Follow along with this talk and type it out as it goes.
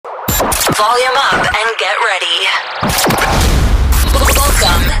Volume up and get ready.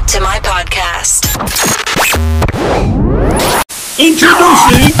 Welcome to my podcast.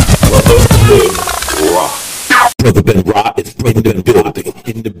 Introducing Brother Ben Ra is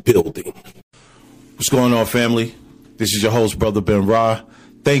in the building. What's going on, family? This is your host, Brother Ben Ra.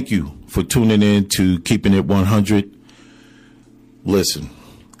 Thank you for tuning in to Keeping It 100. Listen,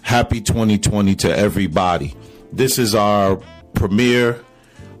 happy 2020 to everybody. This is our premiere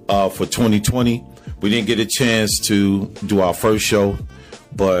for 2020. We didn't get a chance to do our first show,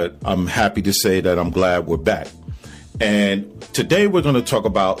 but I'm happy to say that I'm glad we're back. And today we're going to talk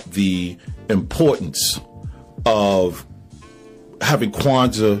about the importance of having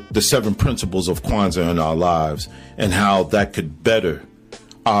Kwanzaa, the 7 principles of Kwanzaa in our lives, and how that could better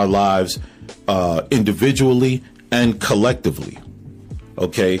our lives individually and collectively.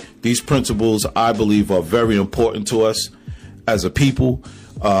 Okay, these principles, I believe, are very important to us as a people.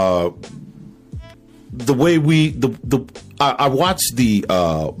 The way I watched the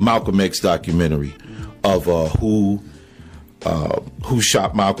Malcolm X documentary of who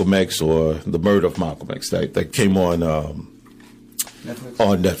shot Malcolm X, or the murder of Malcolm X, that came on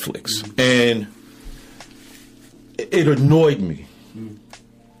Netflix. And it annoyed me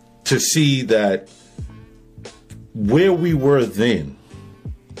to see that where we were then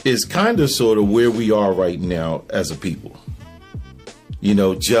is kind of sort of where we are right now as a people. You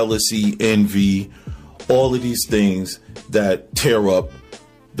know, jealousy, envy, all of these things that tear up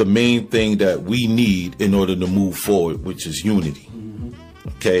the main thing that we need in order to move forward, which is unity.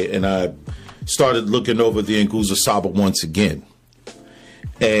 Okay, and I started looking over the Nguzo Saba once again.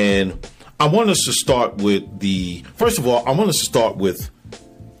 And I want us to start with first of all, I want us to start with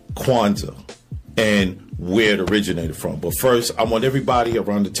Kwanzaa and where it originated from. But first, I want everybody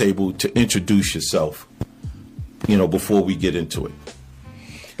around the table to introduce yourself, before we get into it.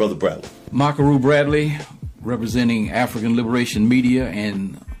 Brother Bradley. Makaru Bradley, representing African Liberation Media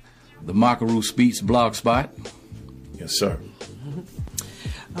and the Makaru Speaks blog spot. Yes, sir.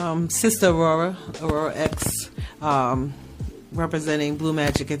 Sister Aurora X, representing Blue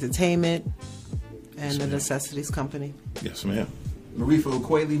Magic Entertainment and the Necessities Company. Yes, ma'am. Marifa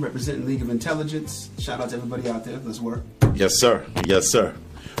Okweli, representing League of Intelligence. Shout out to everybody out there. Let's work. Yes, sir. Yes, sir.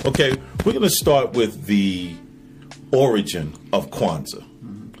 Okay, we're going to start with the origin of Kwanzaa.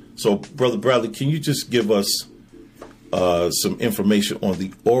 So, Brother Bradley, can you just give us some information on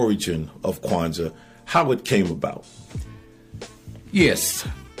the origin of Kwanzaa, how it came about? Yes.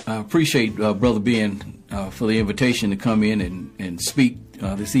 I appreciate Brother Ben for the invitation to come in and speak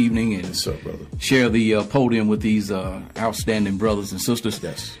this evening and yes, sir, brother. Share the podium with these outstanding brothers and sisters.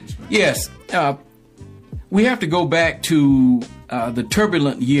 Yes. Yes. We have to go back to the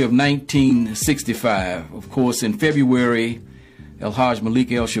turbulent year of 1965. Of course, in February, El-Hajj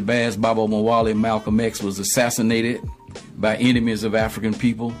Malik El-Shabazz, Baba Mawali, Malcolm X was assassinated by enemies of African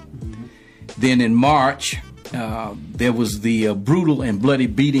people. Then in March, there was the brutal and bloody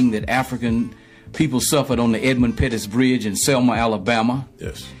beating that African people suffered on the Edmund Pettus Bridge in Selma, Alabama.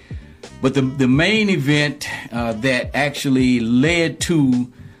 Yes. But the main event that actually led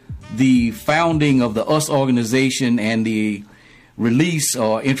to the founding of the US organization and the release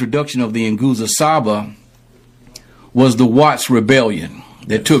or introduction of the Nguzo Saba was the Watts Rebellion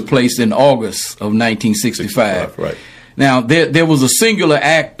that took place in August of 1965. Right. Now, there was a singular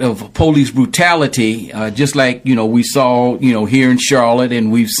act of police brutality, just like, we saw, here in Charlotte,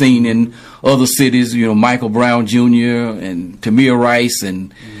 and we've seen in other cities, Michael Brown Jr. and Tamir Rice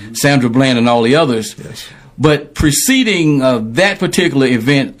and Sandra Bland and all the others. Yes. But preceding that particular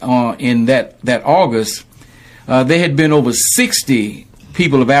event in that August, there had been over 60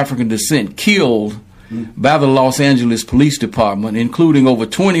 people of African descent killed by the Los Angeles Police Department, including over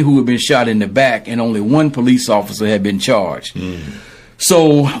 20 who had been shot in the back, and only 1 police officer had been charged.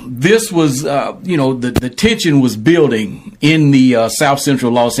 So this was, the tension was building in the South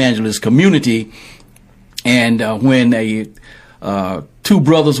Central Los Angeles community, and when 2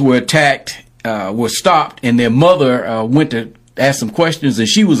 brothers were attacked, were stopped, and their mother went to ask some questions, and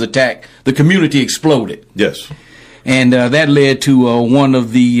she was attacked, the community exploded. Yes. And that led to one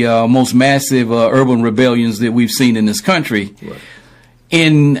of the most massive urban rebellions that we've seen in this country. Right.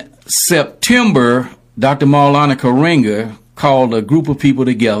 In September, Dr. Maulana Karenga called a group of people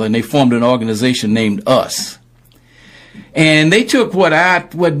together, and they formed an organization named US. And they took what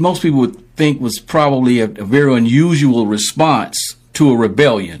most people would think was probably a very unusual response to a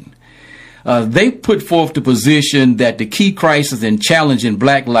rebellion. They put forth the position that the key crisis and challenge in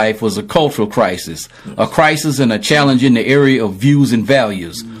black life was a cultural crisis, a crisis and a challenge in the area of views and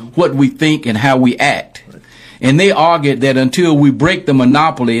values, what we think and how we act. And they argued that until we break the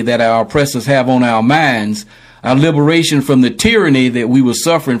monopoly that our oppressors have on our minds, our liberation from the tyranny that we were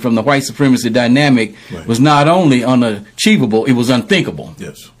suffering from the white supremacy dynamic was not only unachievable, it was unthinkable.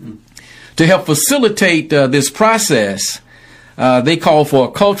 Yes. To help facilitate this process, they call for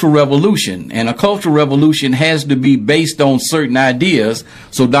a cultural revolution, and a cultural revolution has to be based on certain ideas.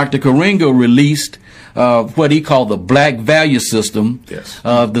 So Dr. Karenga released what he called the Black Value System,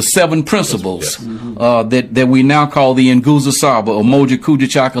 the 7 principles that we now call the Nguzo Saba, Umoja,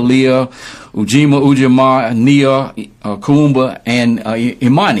 Kujichagulia, Ujima, Ujamaa, Nia, Kuumba, and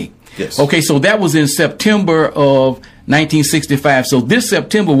Imani. Yes. Okay, so that was in September of 1965. So this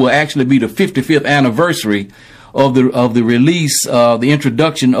September will actually be the 55th anniversary of the release, the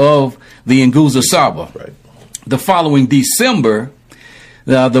introduction of the Nguzo Saba. Right. The following December,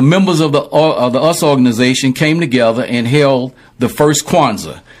 the members of the US organization came together and held the first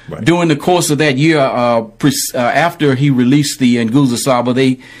Kwanzaa. Right. During the course of that year, after he released the Nguzo Saba,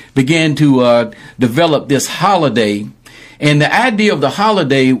 they began to develop this holiday. And the idea of the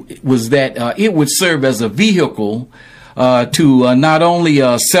holiday was that it would serve as a vehicle to not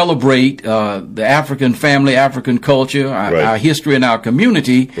only celebrate the African family, African culture, our history, and our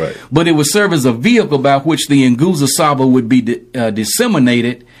community, but it would serve as a vehicle by which the Nguzo Saba would be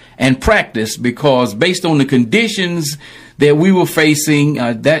disseminated and practiced, because based on the conditions that we were facing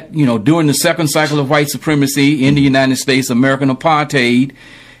during the second cycle of white supremacy in the United States, American apartheid,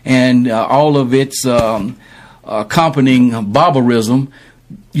 and all of its accompanying barbarism,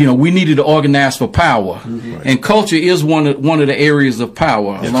 we needed to organize for power, and culture is one of the areas of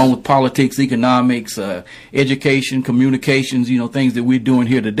power, along with politics, economics, education, communications. Things that we're doing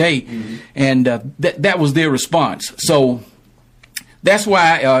here today, and that was their response. So that's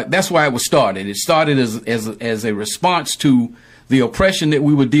why it was started. It started as a response to the oppression that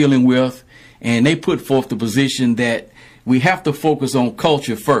we were dealing with, and they put forth the position that we have to focus on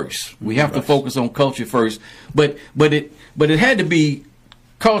culture first. We have to focus on culture first, but it had to be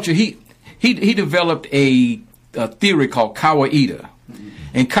culture. He developed a theory called Kawaida,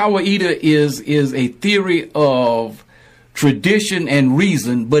 and Kawaida is a theory of tradition and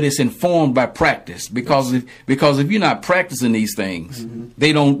reason, but it's informed by practice. Because if you're not practicing these things,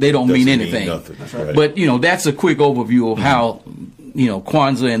 they don't mean anything. Right. But that's a quick overview of how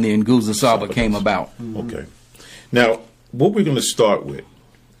Kwanzaa and the Nguzo Saba came about. Okay. Now, what we're going to start with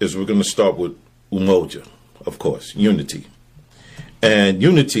is we're going to start with Umoja, of course, unity. And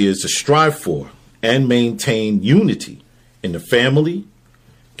unity is to strive for and maintain unity in the family,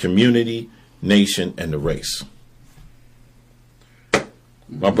 community, nation, and the race.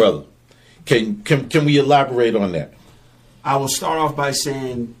 My brother, can we elaborate on that? I will start off by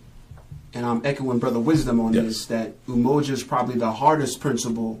saying, and I'm echoing Brother Wisdom on this, that Umoja is probably the hardest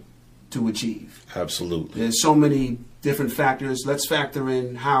principle to achieve. Absolutely. There's so many different factors. Let's factor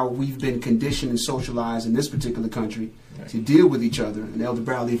in how we've been conditioned and socialized in this particular country to deal with each other. And Elder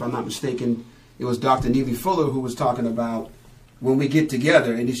Bradley, if I'm not mistaken, it was Dr. Neely Fuller who was talking about when we get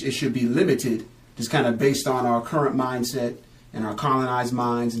together, and it should be limited, just kind of based on our current mindset and our colonized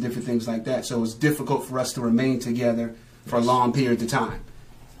minds and different things like that. So it's difficult for us to remain together for a long period of time.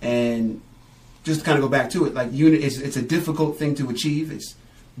 And just to kind of go back to it, like it's a difficult thing to achieve,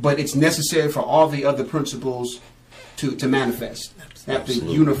 but it's necessary for all the other principles to manifest. They have to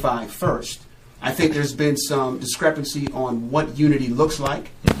unify first. I think there's been some discrepancy on what unity looks like,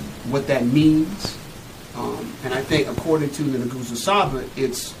 what that means. And I think according to the Nguzo Saba,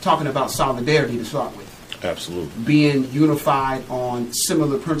 it's talking about solidarity to start with. Absolutely. Being unified on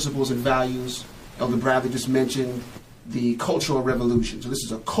similar principles and values. Elder Bradley just mentioned the cultural revolution. So this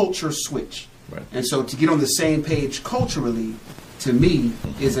is a culture switch. Right. And so to get on the same page culturally, to me,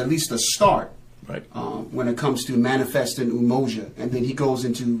 is at least a start when it comes to manifesting Umoja. And then he goes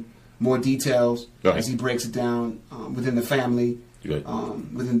into more details as he breaks it down within the family,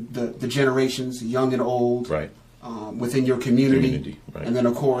 within the generations, young and old, within your community, and then,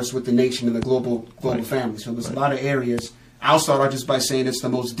 of course, with the nation and the global family. So there's a lot of areas. I'll start out just by saying it's the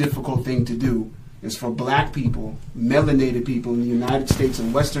most difficult thing to do is for black people, melanated people in the United States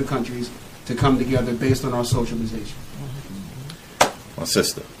and Western countries to come together based on our socialization. My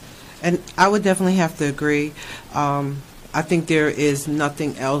sister. And I would definitely have to agree. I think there is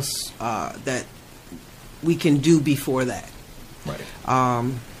nothing else that we can do before that. Right.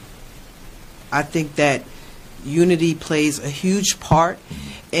 I think that unity plays a huge part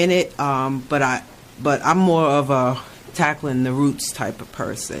in it, but I'm more of a tackling the roots type of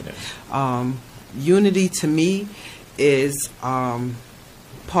person. Yes. Unity to me is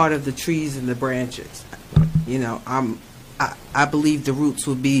part of the trees and the branches. You know, I believe the roots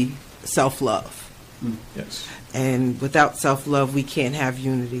would be self-love. Yes. And without self-love, we can't have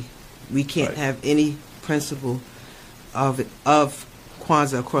unity. We can't have any principle of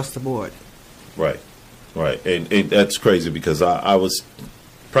Kwanzaa across the board. Right. And that's crazy because I was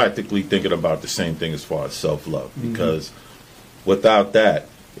practically thinking about the same thing as far as self-love. Because without that,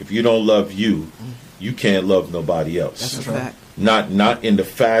 if you don't love you, you can't love nobody else. That's a fact. Not in the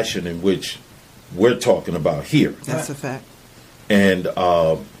fashion in which we're talking about here. That's a fact. And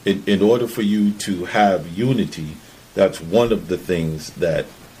in order for you to have unity, that's one of the things that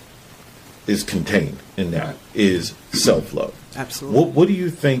is contained in that is self-love. Absolutely. What do you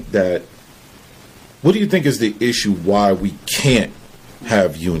think is the issue why we can't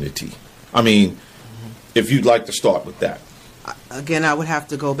have unity? I mean, if you'd like to start with that. Again, I would have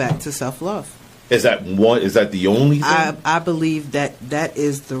to go back to self-love. Is that the only thing? I believe that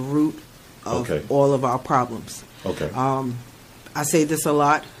is the root of all of our problems. Okay. I say this a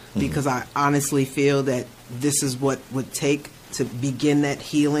lot because I honestly feel that this is what would take to begin that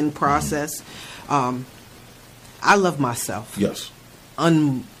healing process. I love myself. Yes.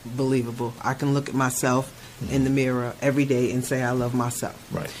 Unbelievable. I can look at myself in the mirror every day and say I love myself.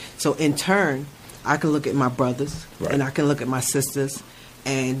 Right. So in turn, I can look at my brothers and I can look at my sisters,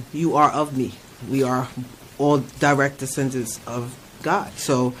 and you are of me. We are all direct descendants of God.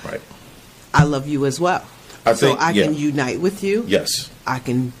 So I love you as well. I can unite with you. Yes. I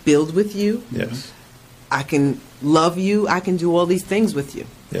can build with you. Yes. I can love you. I can do all these things with you.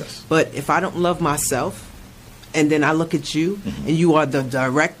 Yes. But if I don't love myself, and then I look at you, and you are the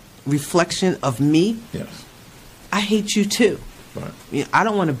direct reflection of me, yes, I hate you too. Right. You know, I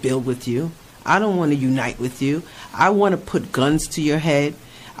don't want to build with you. I don't want to unite with you. I want to put guns to your head.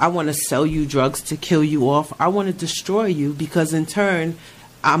 I want to sell you drugs to kill you off. I want to destroy you because in turn,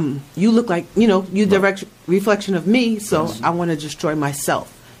 you look like, you're direct reflection of me, so I want to destroy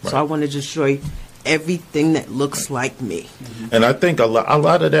myself. So I want to destroy everything that looks like me. And I think a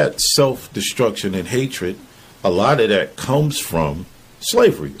lot of that self-destruction and hatred, a lot of that comes from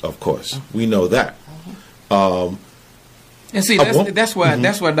slavery, of course. We know that. And see, that's why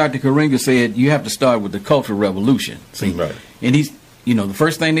Dr. Karenga said you have to start with the Cultural Revolution. See, and the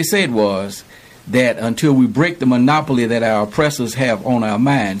first thing they said was that until we break the monopoly that our oppressors have on our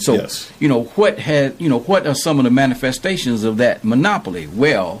minds. So, what are some of the manifestations of that monopoly?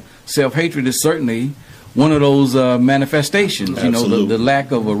 Well, self-hatred is certainly one of those manifestations. Absolutely. The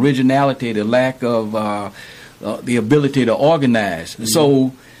lack of originality, the lack of the ability to organize.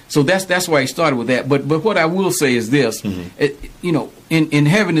 So that's why I started with that. But what I will say is this: in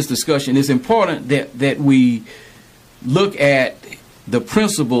having this discussion, it's important that we look at the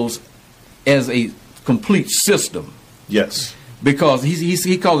principles as a complete system. Yes. Because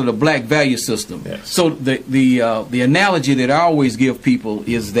he called it a black value system. Yes. So the analogy that I always give people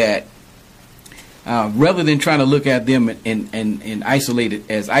is that rather than trying to look at them and isolated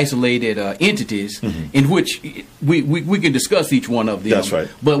entities, in which we can discuss each one of them. That's right.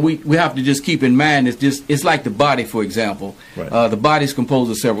 But we have to just keep in mind it's like the body, for example. Right. The body is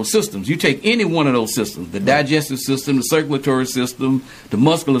composed of several systems. You take any one of those systems, the digestive system, the circulatory system, the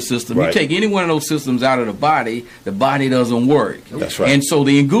muscular system. Right. You take any one of those systems out of the body doesn't work. That's right. And so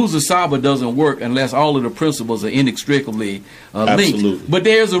the Nguza Saba doesn't work unless all of the principles are inextricably linked. Absolutely. But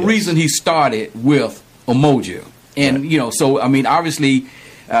there's a reason he started with Umoja. And, so, I mean, obviously,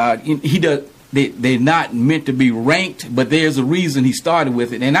 he does. They're not meant to be ranked, but there's a reason he started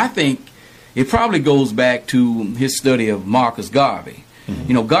with it. And I think it probably goes back to his study of Marcus Garvey.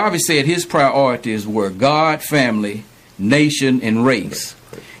 Garvey said his priorities were God, family, nation, and race.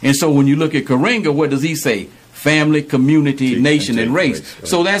 And so when you look at Karenga, what does he say? Family, community, nation, and race. Right.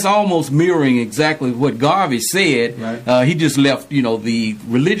 So that's almost mirroring exactly what Garvey said. Right. He just left, the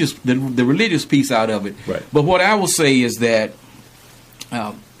religious piece out of it. Right. But what I will say is that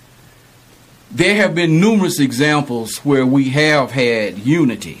there have been numerous examples where we have had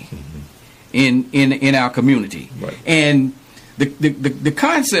unity in our community. Right. And the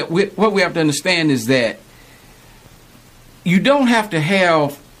concept, what we have to understand is that you don't have to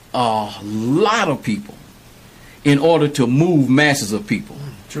have a lot of people in order to move masses of people.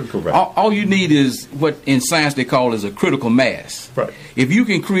 True. Correct. All you need is what in science they call is a critical mass. Right. If you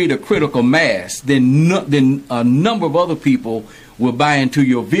can create a critical mass, then a number of other people will buy into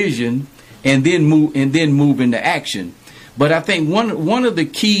your vision and then move into action. But I think one of the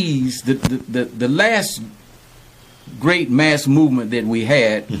keys, the last great mass movement that we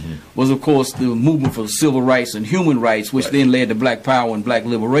had was, of course, the movement for civil rights and human rights, which then led to black power and black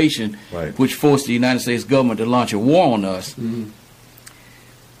liberation, which forced the United States government to launch a war on us.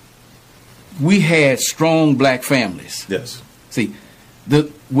 We had strong black families. Yes. See,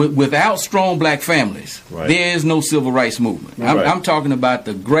 the without strong black families, there is no civil rights movement. I'm talking about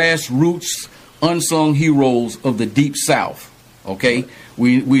the grassroots, unsung heroes of the Deep South. Okay,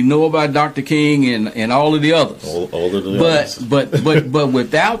 we know about Dr. King and all of the others. All of the others. But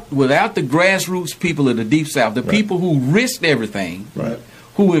without the grassroots people of the Deep South, the people who risked everything,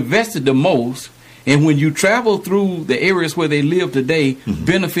 who invested the most, and when you travel through the areas where they live today,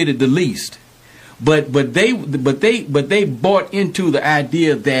 benefited the least. But they bought into the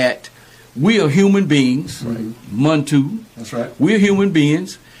idea that we are human beings, Muntu. That's right. We're human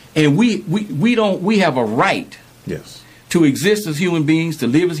beings, and we have a right. Yes. To exist as human beings, to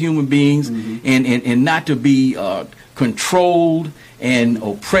live as human beings, and not to be controlled and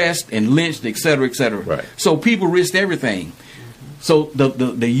oppressed and lynched, et cetera, et cetera. Right. So people risked everything. So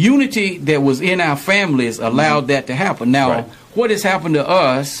the unity that was in our families allowed that to happen. Now, what has happened to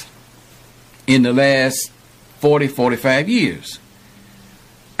us in the last 40, 45 years?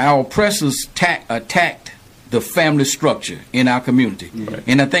 Our oppressors attacked the family structure in our community.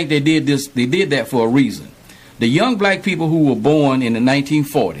 And I think they did that for a reason. The young black people who were born in the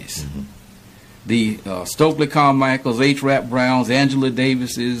 1940s, the Stokely Carmichaels, H. Rap Browns, Angela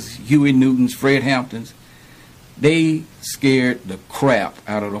Davises, Huey Newtons, Fred Hamptons, they scared the crap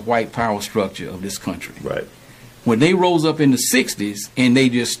out of the white power structure of this country. Right. When they rose up in the 60s and they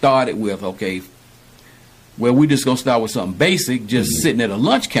just started with, okay, well, we're just going to start with something basic, just sitting at a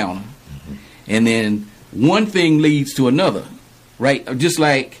lunch counter, and then one thing leads to another, right? Just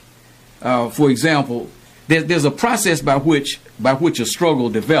like, for example, there's a process by which a struggle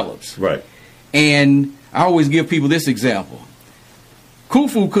develops. Right. And I always give people this example.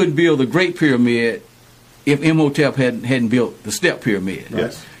 Khufu couldn't build the Great Pyramid if Imhotep hadn't built the Step Pyramid.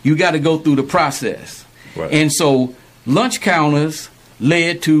 Yes. You got to go through the process. Right. And so lunch counters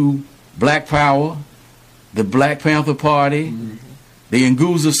led to Black Power, the Black Panther Party, the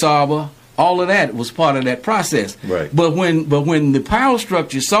Nguza Saba. All of that was part of that process. Right. But when the power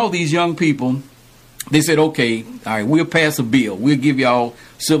structure saw these young people, they said, okay, all right, we'll pass a bill. We'll give y'all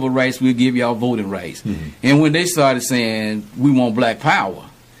civil rights. We'll give y'all voting rights. And when they started saying, we want black power,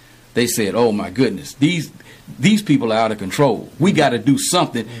 they said, oh, my goodness, these people are out of control. We got to do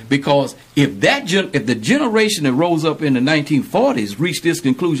something, because if the generation that rose up in the 1940s reached this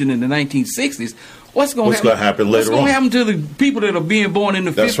conclusion in the 1960s, what's going to happen later on? What's going to happen to the people that are being born in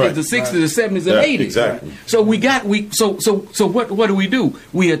the 50s, the 60s, the 70s, and 80s? Exactly. So what do?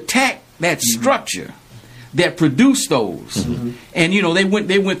 We attack that structure that produced those, and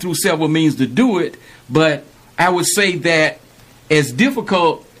they went through several means to do it. But I would say that as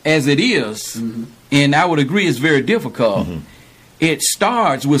difficult as it is, and I would agree it's very difficult, it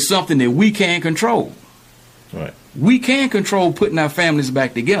starts with something that we can control. Right. We can control putting our families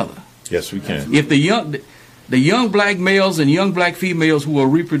back together. Yes, we can. If the young black males and young black females who are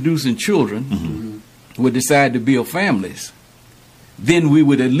reproducing children would decide to build families, then we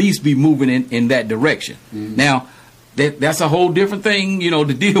would at least be moving in that direction. Now, that's a whole different thing,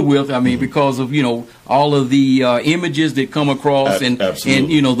 to deal with. I mean, because of all of the images that come across, and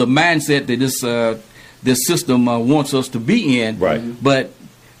the mindset that this system wants us to be in. Right. But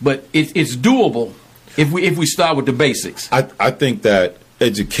it's doable if we start with the basics. I think that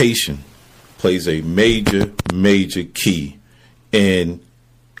education plays a major key in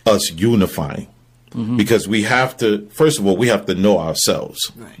us unifying. Because we have to, first of all, we have to know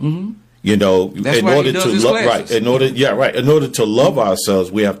ourselves. Right. In order to love ourselves,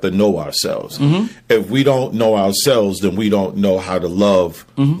 we have to know ourselves. If we don't know ourselves, then we don't know how to love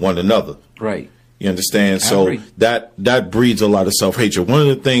one another. Right. You understand? So that breeds a lot of self-hatred. One of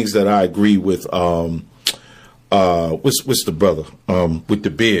the things that I agree with, what's the brother with the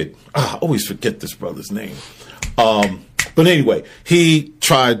beard? I always forget this brother's name. But anyway, he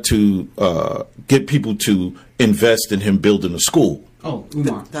tried to get people to invest in him building a school. Oh,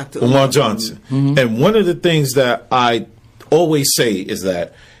 Umar. Dr. Umar Johnson. And one of the things that I always say is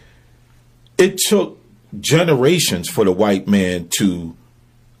that it took generations for the white man to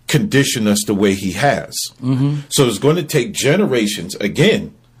condition us the way he has. So it's going to take generations,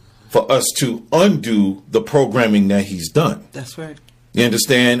 again, for us to undo the programming that he's done. That's right. You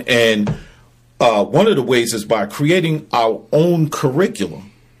understand? And one of the ways is by creating our own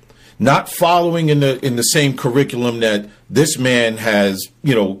curriculum, not following in the same curriculum that this man has,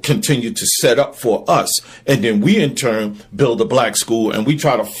 continued to set up for us, and then we in turn build a black school and we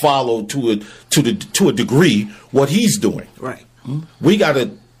try to follow to a degree what he's doing. Right. We got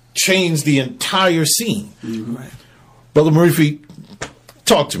to change the entire scene. Right. Brother Murphy,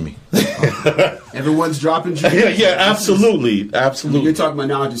 talk to me. Everyone's dropping gems. Yeah, absolutely. You're talking about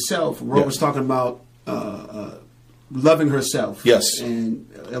knowledge of self. Ro was talking about loving herself. Yes. And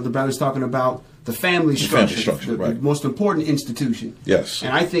Elder Bradley's talking about the family structure, the most important institution. Yes.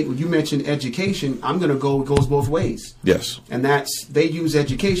 And I think when you mentioned education, I'm going to go, it goes both ways. Yes. And that's, they use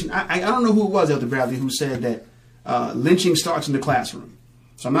education. I don't know who it was, Elder Bradley, who said that lynching starts in the classroom.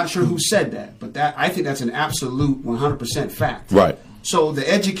 So I'm not sure who said that, but that I think that's an absolute 100% fact. Right. So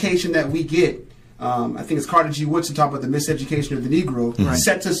the education that we get, I think it's Carter G. Woodson talking about the miseducation of the Negro,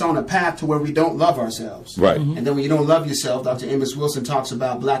 sets us on a path to where we don't love ourselves. Right. And then when you don't love yourself, Dr. Amos Wilson talks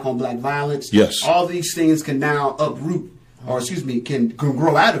about black-on-black violence. Yes. All these things can now uproot, or excuse me, can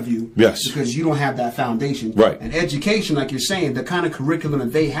grow out of you. Yes. Because you don't have that foundation. Right. And education, like you're saying, the kind of curriculum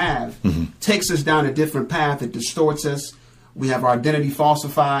that they have takes us down a different path. It distorts us. We have our identity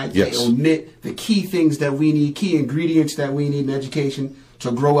falsified. Yes. They omit the key things that we need, key ingredients that we need in education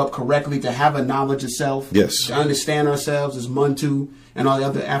to grow up correctly, to have a knowledge of self, yes, to understand ourselves as Muntu and all the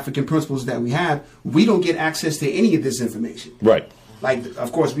other African principles that we have. We don't get access to any of this information. Right. Like,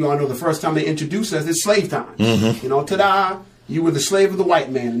 of course, we all know the first time they introduced us, it's slave time. You know, ta-da, you were the slave of the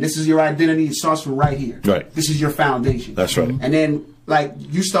white man, and this is your identity. It starts from right here. Right. This is your foundation. That's right. And then, like,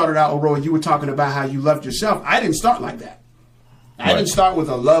 you started out, Aurora, you were talking about how you loved yourself. I didn't start like that. I didn't start with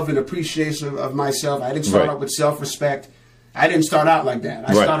a love and appreciation of myself. I didn't start out with self-respect. I didn't start out like that.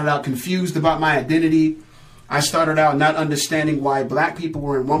 I started out confused about my identity. I started out not understanding why black people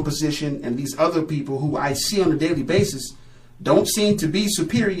were in one position and these other people who I see on a daily basis don't seem to be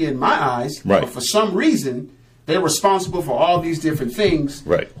superior in my eyes. Right. But for some reason, they're responsible for all these different things.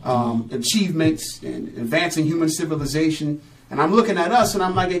 Right. Achievements and advancing human civilization. And I'm looking at us and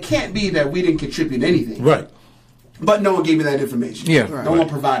I'm like, it can't be that we didn't contribute anything. Right. But no one gave me that information. Yeah. No one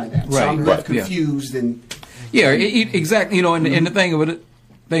provided that. So I'm left confused and... Yeah, exactly. You know, and the thing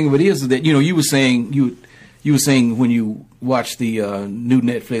of it is that, you know, you were saying when you watched the new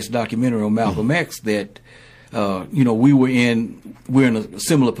Netflix documentary on Malcolm X that you know, we're in a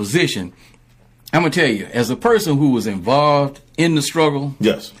similar position. I'm gonna tell you, as a person who was involved in the struggle,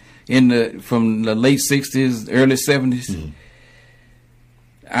 yes, from the late '60s, early '70s,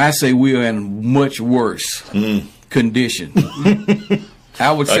 I say we are in much worse condition.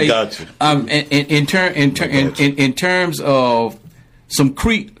 I would say, I got you. In terms of some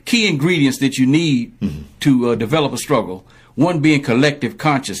key ingredients that you need to develop a struggle, one being collective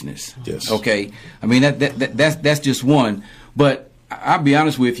consciousness. Yes. Okay. I mean that's just one. But I'll be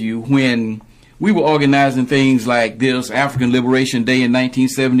honest with you, when we were organizing things like this, African Liberation Day in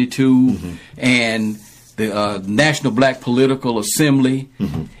 1972, and the National Black Political Assembly,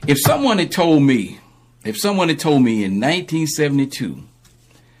 if someone had told me in 1972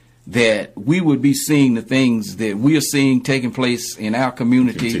 that we would be seeing the things that we are seeing taking place in our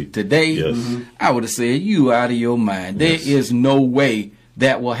community today, I would have said, you out of your mind. There is no way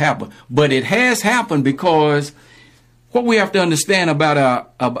that will happen. But it has happened because what we have to understand about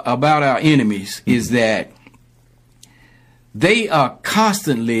our enemies is that they are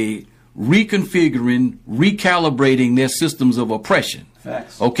constantly reconfiguring, recalibrating their systems of oppression.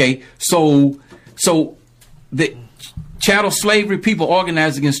 Facts. Okay, so the chattel slavery, people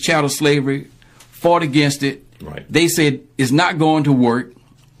organized against chattel slavery, fought against it. Right. They said it's not going to work.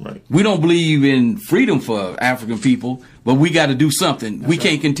 Right. We don't believe in freedom for African people, but we got to do something. We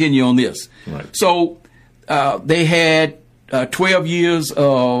can't continue on this. Right. So they had 12 years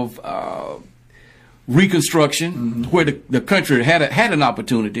of Reconstruction, where the country had an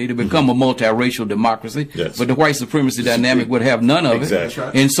opportunity to become a multiracial democracy, but the white supremacy dynamic would have none of it.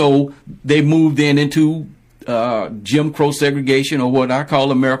 And so they moved into Jim Crow segregation, or what I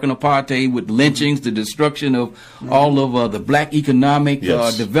call American apartheid, with lynchings, the destruction of all of the black economic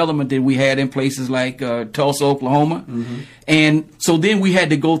development that we had in places like Tulsa, Oklahoma. And so then we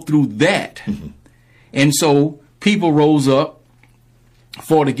had to go through that. And so people rose up,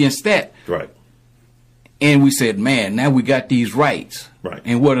 fought against that. Right. And we said, man, now we got these rights. Right.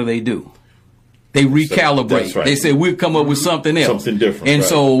 And what do? They recalibrate. That's right. They said, we'll come up with something else. Something different. And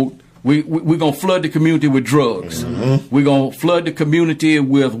so we're going to flood the community with drugs. We're going to flood the community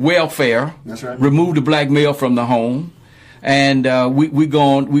with welfare. That's right. Remove the black male from the home. And we're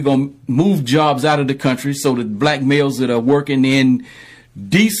going to move jobs out of the country so that black males that are working in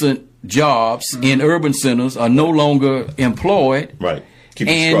decent jobs in urban centers are no longer employed. Right.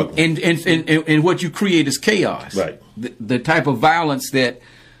 And what you create is chaos. Right. The type of violence that,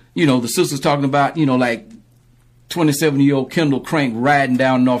 the sister's talking about, like 27-year-old Kendall Crank riding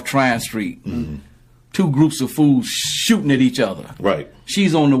down North Tryon Street. Two groups of fools shooting at each other. Right.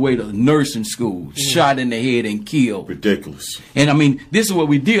 She's on the way to nursing school, shot in the head and killed. Ridiculous. And I mean, this is what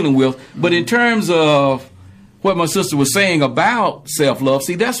we're dealing with. But in terms of what my sister was saying about self-love,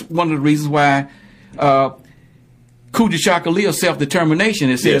 see, that's one of the reasons why Kujichagulia self-determination.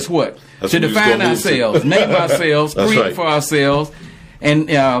 It says what? That's To what we was define gonna move to. ourselves, name ourselves, That's create right. for ourselves,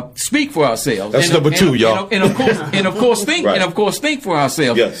 and speak for ourselves. That's number two, y'all. And of course, think Right. and of course think for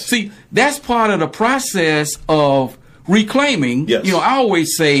ourselves. Yes. See, that's part of the process of reclaiming. Yes. I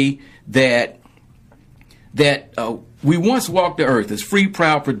always say that we once walked the earth as free,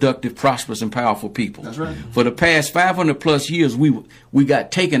 proud, productive, prosperous, and powerful people. That's right. For the past 500 plus years, we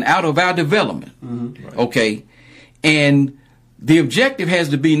got taken out of our development. Mm-hmm. Okay, and the objective has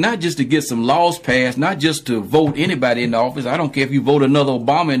to be not just to get some laws passed, not just to vote anybody in the office. I don't care if you vote another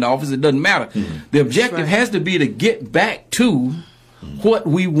Obama in the office; it doesn't matter. Mm-hmm. The objective has to be to get back to what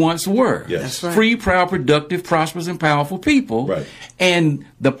we once were. Yes. That's right. Free, proud, productive, prosperous, and powerful people. Right. And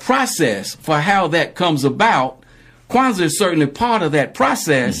the process for how that comes about, Kwanzaa is certainly part of that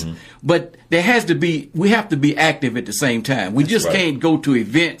process, but we have to be active at the same time. We just right. can't go to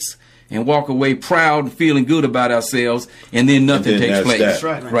events and walk away proud and feeling good about ourselves, and then nothing And then takes that's place. that. That's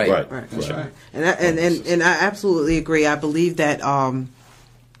right. Right. Right. That's right. And I absolutely agree. I believe that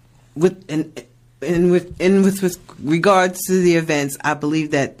with regards to the events, I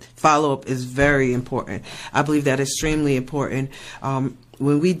believe that follow-up is very important. I believe that extremely important.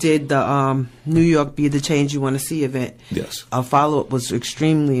 When we did the New York Be the Change You Want to See event, Yes. a follow-up was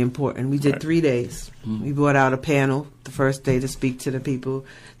extremely important. We did Right. 3 days. We brought out a panel the first day to speak to the people.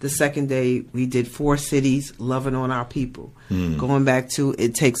 The second day, we did 4 cities, loving on our people. Going back to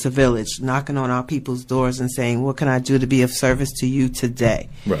It Takes a Village, knocking on our people's doors and saying, what can I do to be of service to you today?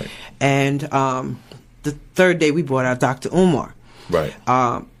 Right. And the third day, we brought out Dr. Umar. Right.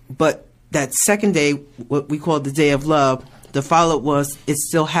 But that second day, what we called the Day of Love, the follow-up was it's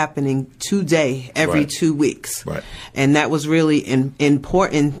still happening today, every Right. 2 weeks. Right. And that was really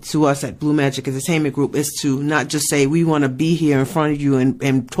important to us at Blue Magic Entertainment Group, is to not just say we want to be here in front of you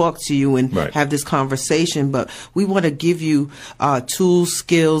and talk to you and Right. have this conversation, but we want to give you tools,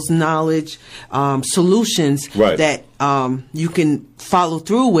 skills, knowledge, solutions Right. that you can follow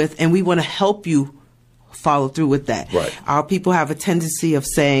through with, and we want to help you follow through with that. Right. Our people have a tendency of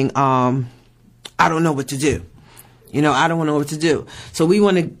saying, I don't know what to do. I don't know what to do. So we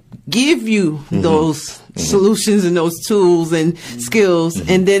want to give you those solutions and those tools and skills.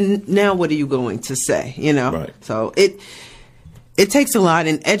 And then now what are you going to say? Right. So it takes a lot,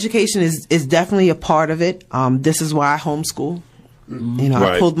 and education is definitely a part of it. This is why I homeschool. Right.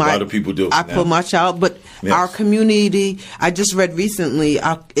 I pulled my, A lot of people do I now. pulled my child, but Yes. our community, I just read recently,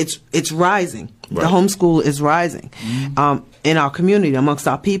 it's rising. Right. The homeschool is rising in our community, amongst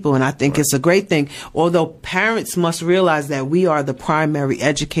our people, and I think it's a great thing. Although parents must realize that we are the primary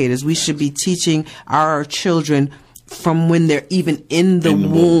educators, we should be teaching our children from when they're even in the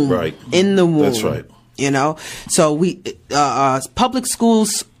womb. Right. In the womb. That's right. So we public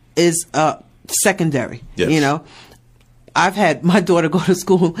schools is secondary. Yes. I've had my daughter go to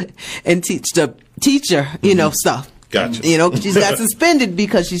school and teach the teacher, stuff. Gotcha. She's got suspended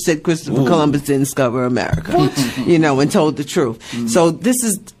because she said Christopher Columbus didn't discover America, and told the truth. So this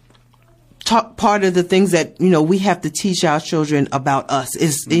is part of the things that, we have to teach our children about us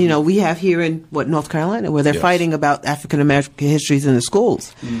is, we have here in North Carolina, where they're Yes. fighting about African American histories in the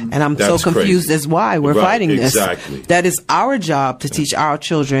schools. And I'm That's so confused crazy. as why we're Right, fighting this. exactly. That is our job to teach our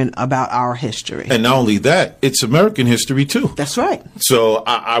children about our history. And not only that, it's American history too. That's right. So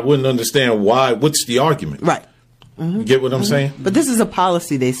I wouldn't understand why. What's the argument? Right. You get what I'm saying? But this is a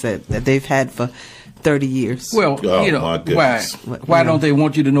policy, they said, that they've had for 30 years. Well, Oh, my why goodness. why don't they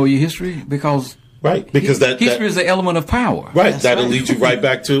want you to know your history? Because Right. Because history is an element of power. right. That's That'll right. lead you right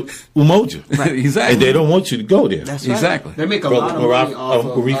back to Umoja. Exactly. And they don't want you to go there. That's right. Exactly. They make a Brother lot of money Maraf- off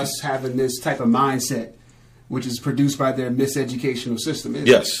of Marif- us having this type of mindset, which is produced by their miseducational system.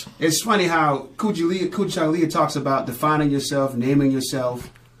 Yes. It's funny how Kujichagulia talks about defining yourself, naming yourself,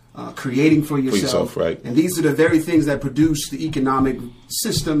 creating for yourself. yourself, right. And these are the very things that produce the economic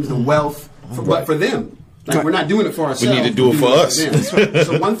systems, the wealth, but for them. Like, we're not doing it for ourselves. need to do we're it for doing us. them. That's right.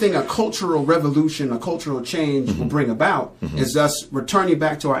 So one thing a cultural revolution, a cultural change will bring about is us returning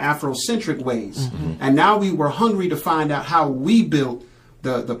back to our Afrocentric ways. And now we were hungry to find out how we built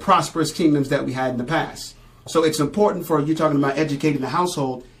the prosperous kingdoms that we had in the past. So it's important for, you're talking about educating the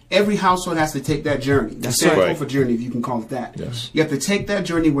household. Every household has to take that journey. That's right. right. For journey, if you can call it that. Yes. You have to take that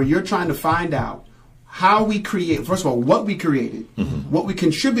journey where you're trying to find out how we create, first of all, what we created, what we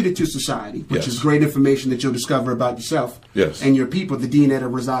contributed to society, which Yes. is great information that you'll discover about yourself Yes. and your people, the DNA that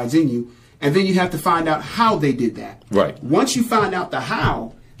resides in you. And then you have to find out how they did that. Right. Once you find out the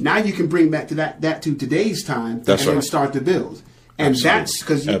how, now you can bring back to that to today's time That's and then right. start to build. And Absolutely. that's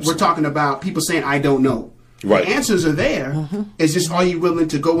because we're Absolutely. talking about people saying, I don't know. Right. The answers are there. It's just, are you willing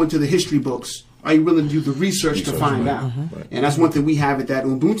to go into the history books Are you willing to do the research to find out? Right. And that's one thing we have at that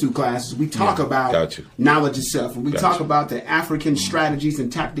Ubuntu class. Is we talk about knowledge itself, and we talk about the African strategies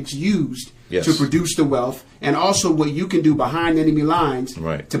and tactics used to produce the wealth, and also what you can do behind enemy lines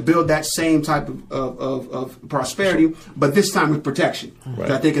to build that same type of prosperity, but this time with protection.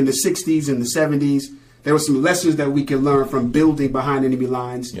 I think in the 60s and the 70s, there were some lessons that we can learn from building behind enemy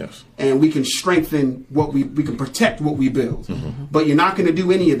lines, and we can strengthen what we can protect what we build. But you're not going to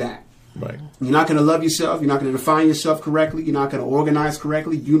do any of that. You're not going to love yourself. You're not going to define yourself correctly. You're not going to organize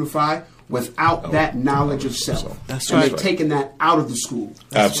correctly, unify without that knowledge of self. That's and right. they've taken that out of the school.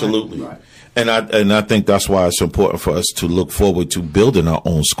 Absolutely. And I think that's why it's important for us to look forward to building our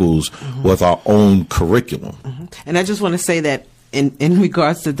own schools with our own curriculum. And I just want to say that in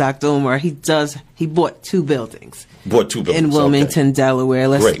regards to Dr. Umar, he bought 2 buildings. In Wilmington, Delaware.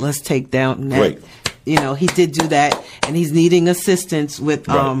 Let's take down that. You know, he did do that, and he's needing assistance with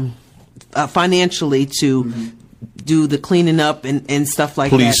financially to do the cleaning up and stuff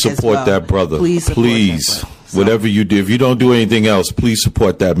like Please that. Support that brother. Please support that brother. Whatever you do, if you don't do anything else, please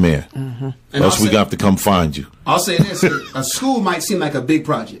support that man. Else we have to come find you. I'll say this: a school might seem like a big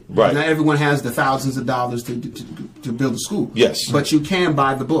project. Not everyone has the thousands of dollars to build a school. But you can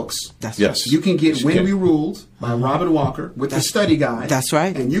buy the books. You can get When We Ruled by Robin Walker with the study guide. That's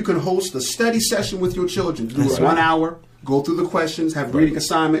right. And you can host a study session with your children. Do it 1 hour. Go through the questions, have reading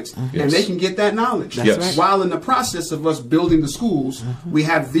assignments, and they can get that knowledge. While in the process of us building the schools, we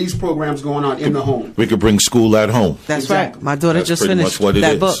have these programs going on in the home. We could bring school at home. That's right. My daughter just finished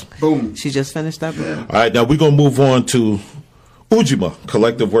that book. Boom. She just finished that book. All right, now we're going to move on to Ujima,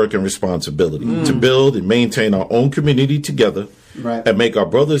 collective work and responsibility, to build and maintain our own community together and make our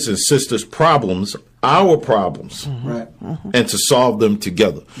brothers and sisters' problems our problems and to solve them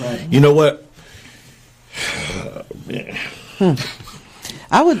together. You know what?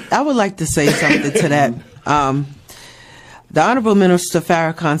 I would like to say something to that. The Honorable Minister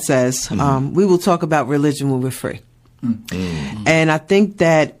Farrakhan says, we will talk about religion when we're free. And I think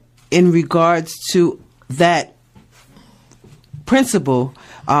that in regards to that principle,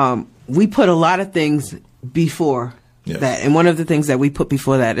 we put a lot of things before that. And one of the things that we put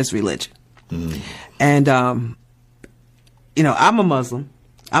before that is religion. And, you know, I'm a Muslim.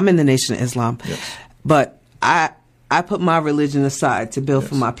 I'm in the Nation of Islam. But I put my religion aside to build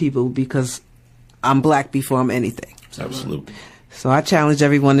for my people because I'm black before I'm anything. Absolutely. So I challenge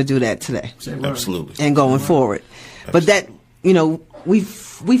everyone to do that today. Absolutely. And going forward. But that, you know, we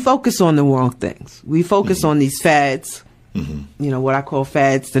focus on the wrong things. We focus on these fads. You know, what I call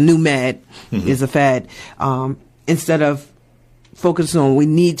fads. The new mad is a fad. Instead of focus on what we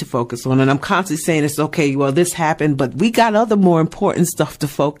need to focus on. And I'm constantly saying it's okay, well, this happened, but we got other more important stuff to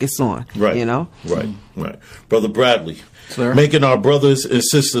focus on. You know? Right. Brother Bradley, Sir? Making our brothers and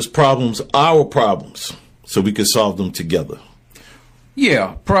sisters' problems our problems so we can solve them together.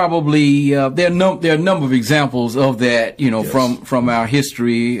 Yeah, probably. There are a number of examples of that, you know, from our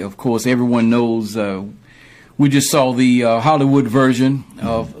history. Of course, everyone knows we just saw the Hollywood version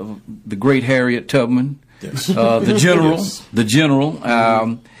of the great Harriet Tubman. The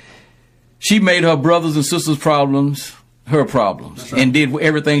general. She made her brothers and sisters' problems her problems and did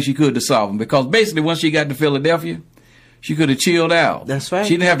everything she could to solve them. Because basically, once she got to Philadelphia, she could have chilled out. That's right.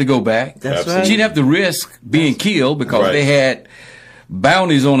 She didn't have to go back. That's right. She didn't have to risk being killed because they had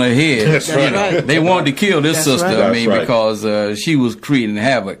bounties on her head. That's right. You know, they wanted to kill this sister. Right. I mean, because she was creating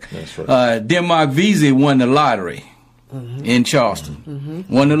havoc. That's right. Denmark Vesey won the lottery in Charleston.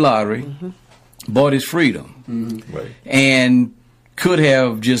 Won the lottery. Bought his freedom, and could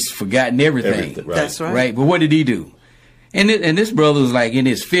have just forgotten everything. That's right. But what did he do? And this brother was like in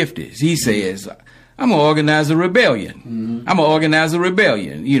his 50s. He says, "I'm gonna organize a rebellion. I'm gonna organize a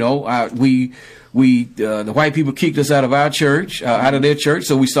rebellion." You know, the white people kicked us out of our church, out of their church,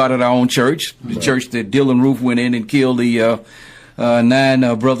 so we started our own church, the church that Dylan Roof went in and killed the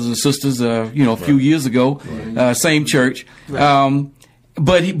 9 brothers and sisters, you know, a few years ago. Same church.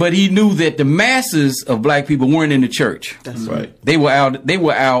 But he knew that the masses of black people weren't in the church. That's right. They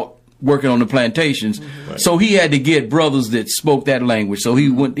were out working on the plantations. So he had to get brothers that spoke that language. So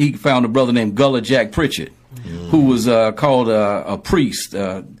he found a brother named Gullah Jack Pritchett, who was called a priest,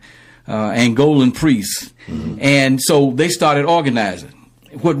 Angolan priest. And so they started organizing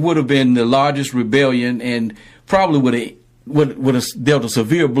what would have been the largest rebellion and probably would have dealt a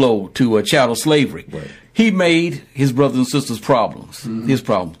severe blow to chattel slavery. He made his brothers and sisters' problems, his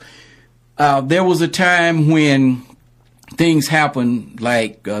problems. There was a time when things happened,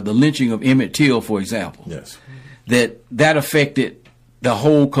 like the lynching of Emmett Till, for example. That affected the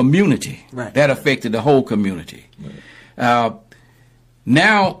whole community. That affected the whole community.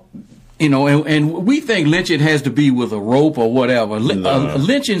 Now, You know, and we think lynching has to be with a rope or whatever.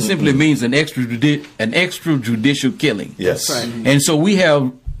 Lynching simply means an extrajudicial killing. Yes. That's right. And so we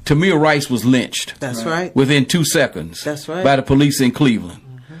have Tamir Rice was lynched. That's right. Within 2 seconds. That's right. By the police in Cleveland.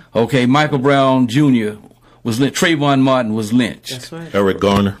 Okay, Michael Brown Jr. was lynched. Trayvon Martin was lynched. That's right. Eric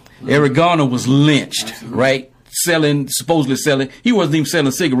Garner. Eric Garner was lynched, right? Supposedly selling. He wasn't even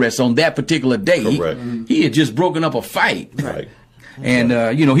selling cigarettes on that particular day. Correct. He had just broken up a fight. Right. And,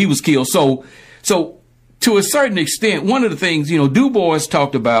 he was killed. So to a certain extent, one of the things, Du Bois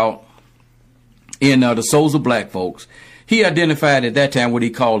talked about in The Souls of Black Folks, he identified at that time what he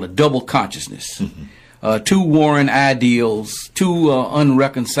called a double consciousness. Two warring ideals, two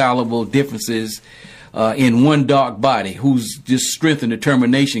unreconcilable differences in one dark body whose just strength and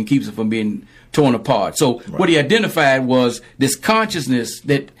determination keeps it from being torn apart. So what he identified was this consciousness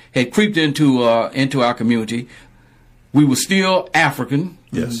that had creeped into our community. We were still African,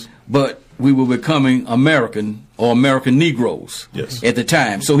 Yes. but we were becoming American or American Negroes Yes. at the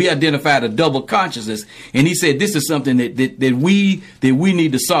time. So he identified a double consciousness, and he said this is something that we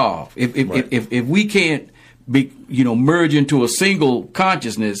need to solve. If we can't merge into a single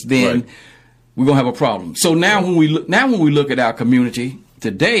consciousness, then we're gonna have a problem. So now when we look at our community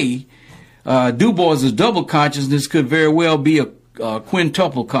today, Du Bois's double consciousness could very well be a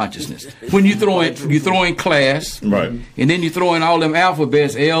quintuple consciousness. When you throw in class, Right. and then you throw in all them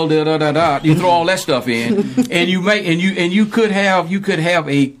alphabets, L da da da da. You throw all that stuff in, and you could have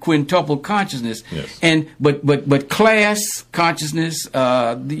a quintuple consciousness. Yes. But class consciousness,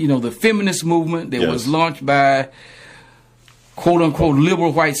 the feminist movement that was launched by quote unquote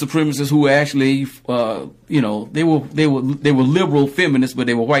liberal white supremacists who actually, they were liberal feminists, but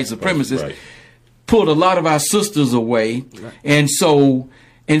they were white supremacists. Right. Pulled a lot of our sisters away, and so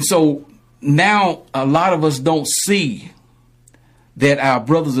now a lot of us don't see that our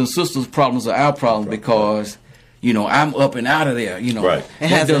brothers and sisters' problems are our problems because I'm up and out of there. Right. It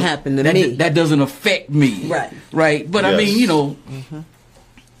hasn't happened to me. That doesn't affect me. Right. But I mean,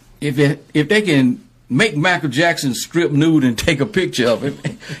 if they can make Michael Jackson strip nude and take a picture of him,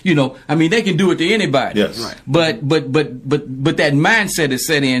 they can do it to anybody. Yes. Right. But that mindset is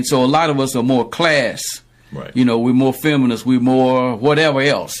set in, so a lot of us are more class. Right. We're more feminist, we're more whatever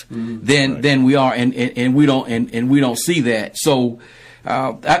else than we are, and we don't see that. So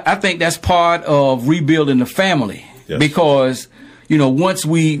I think that's part of rebuilding the family. Yes. Because once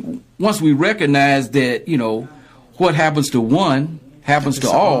we recognize that what happens to one happens to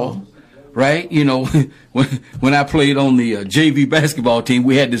all. Right, when I played on the JV basketball team,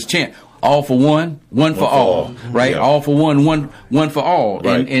 we had this chant: "All for one, one for all." Right, all for one, one for all.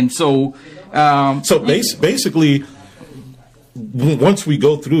 Right. And so, basically, once we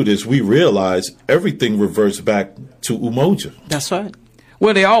go through this, we realize everything reverts back to Umoja. That's right.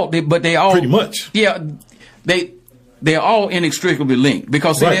 Well, they all Pretty much. Yeah, they're all inextricably linked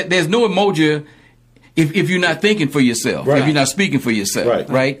because there's no Umoja if you're not thinking for yourself, if you're not speaking for yourself,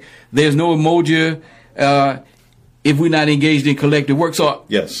 right? There's no Umoja if we're not engaged in collective work. So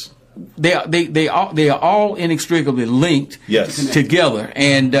yes, they are all inextricably linked together.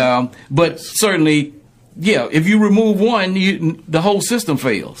 And but certainly, if you remove one, the whole system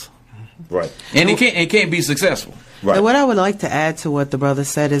fails. Right. And it can't be successful. Right. And what I would like to add to what the brother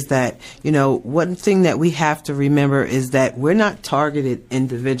said is that, one thing that we have to remember is that we're not targeted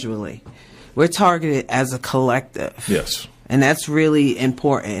individually. We're targeted as a collective. Yes. And that's really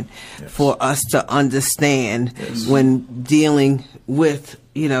important for us to understand when dealing with,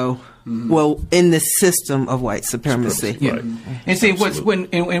 in the system of white supremacy. Right. And see what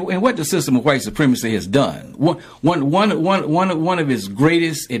the system of white supremacy has done. One of its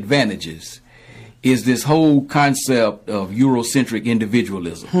greatest advantages is this whole concept of Eurocentric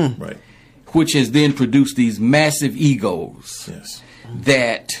individualism, right, which has then produced these massive egos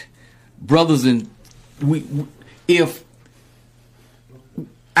that brothers and if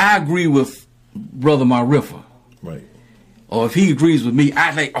I agree with Brother Marifa, right, or if he agrees with me,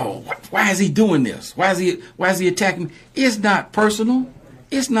 I think, why is he doing this? Why is he attacking me? It's not personal.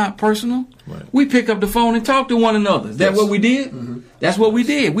 It's not personal. Right. We pick up the phone and talk to one another. Is that what we did? Mm-hmm. That's what we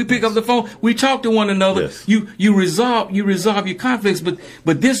did. We pick up the phone. We talk to one another. Yes. You resolve your conflicts. But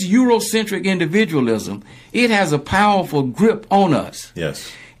this Eurocentric individualism, it has a powerful grip on us. Yes.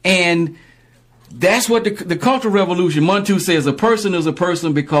 And that's what the Cultural Revolution, Montu says, a person is a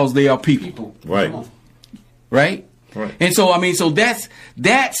person because they are people. Right. Right? Right. And so,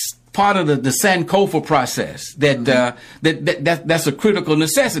 that's part of the Sankofa process that's a critical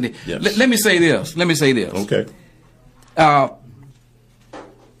necessity. Yes. Let me say this. Okay.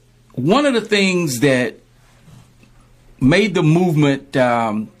 One of the things that made the movement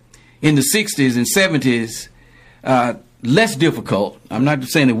in the 60s and 70s, less difficult. I'm not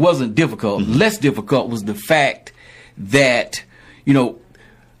saying it wasn't difficult. Less difficult was the fact that,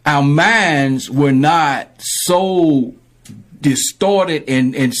 our minds were not so distorted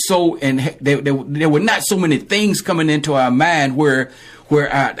and there were not so many things coming into our mind where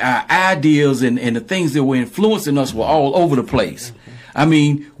our ideas and the things that were influencing us were all over the place. I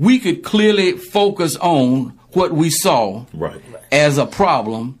mean, we could clearly focus on what we saw as a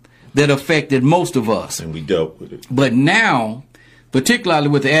problem that affected most of us. And we dealt with it. But now, particularly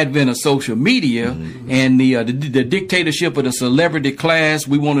with the advent of social media and the dictatorship of the celebrity class,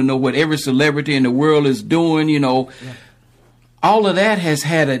 we want to know what every celebrity in the world is doing, All of that has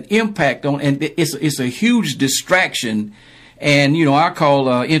had an impact on, and it's a huge distraction. And, I call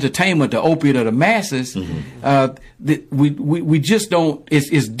entertainment the opiate of the masses. We just don't,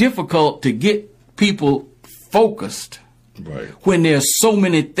 it's difficult to get people focused when there's so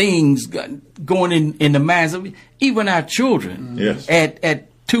many things going in the minds of even our children. Yes. At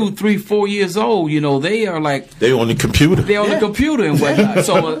 2, 3, 4 years old, they are like... They're on the computer. They're on the computer and whatnot.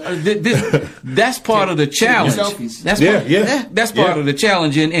 So that's part of the challenge. That's part of the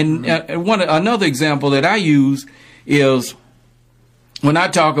challenge. And another example that I use is when I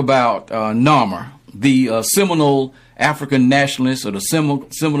talk about Narmer, the Seminole African nationalist or the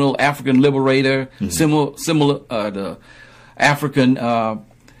Seminole African liberator, the African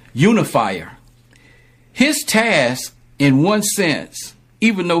unifier. His task, in one sense,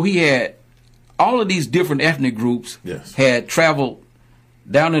 even though he had all of these different ethnic groups had traveled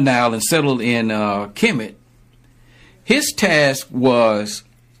down the Nile and settled in Kemet, his task was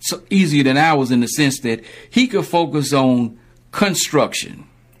easier than ours in the sense that he could focus on construction.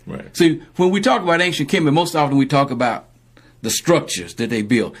 Right. See, when we talk about ancient Kemet, most often we talk about the structures that they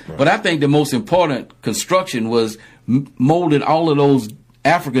built. Right. But I think the most important construction was molding all of those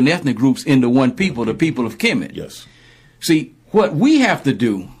African ethnic groups into one people, the people of Kemet. Yes. See, what we have to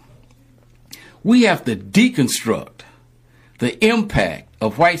do, we have to deconstruct the impact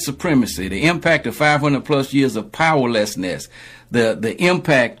of white supremacy, the impact of 500 plus years of powerlessness, the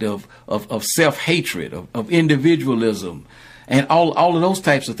impact of self-hatred, of individualism, and all of those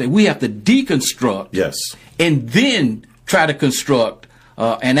types of things. We have to deconstruct and then try to construct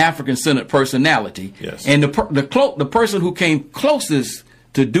an African-centered personality. Yes. And the person who came closest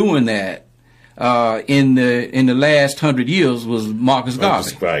to doing that in the last 100 years was Marcus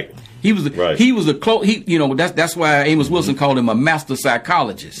Garvey. Right. He was that's why Amos Wilson called him a master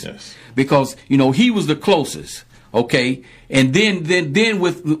psychologist. Yes. Because he was the closest. Okay, and then within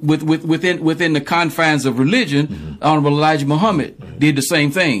the confines of religion, Honorable Elijah Muhammad did the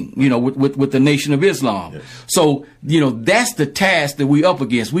same thing. With the Nation of Islam. Yes. So that's the task that we up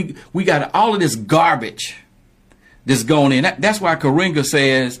against. We got all of this garbage that's going in. That's why Karinga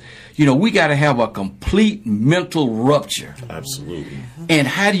says, we got to have a complete mental rupture. Absolutely. And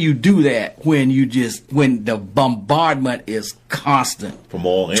how do you do that when the bombardment is constant from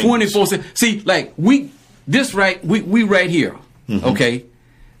all angles? 24/7. See, like we right here, okay?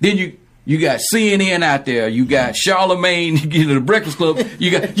 Then you got CNN out there, you got Charlemagne, the Breakfast Club,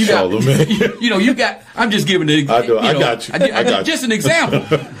 you got Charlemagne. I'm just giving it. I got you. I got just an example.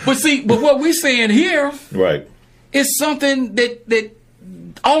 But what we're saying here, right, is something that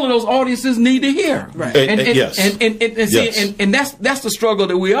all of those audiences need to hear. Right. And that's the struggle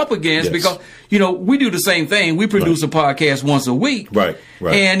that we're up against because we do the same thing. We produce a podcast once a week. Right.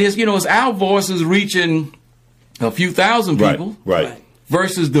 And it's our voices reaching a few thousand people. Right.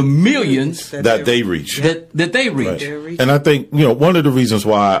 Versus the millions that they reach. That they reach. Right. And I think, one of the reasons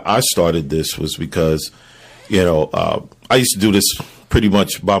why I started this was because, I used to do this pretty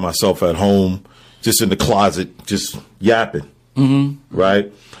much by myself at home, just in the closet, just yapping.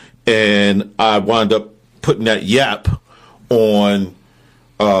 Right. And I wound up putting that yap on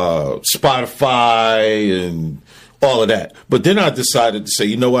Spotify and all of that. But then I decided to say,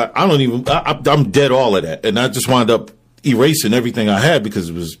 you know what? I'm dead all of that. And I just wound up erasing everything I had because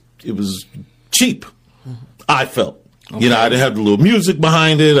it was cheap. I felt. Okay. I didn't have the little music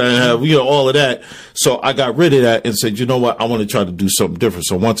behind it. I didn't have, all of that. So I got rid of that and said, you know what? I want to try to do something different.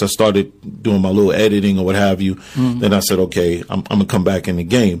 So once I started doing my little editing or what have you, then I said, okay, I'm going to come back in the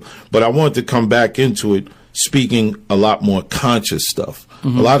game. But I wanted to come back into it speaking a lot more conscious stuff. A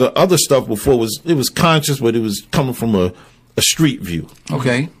lot of other stuff before was conscious, but it was coming from a street view.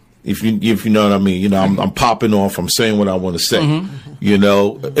 Okay. If you know what I mean, I'm popping off. I'm saying what I want to say,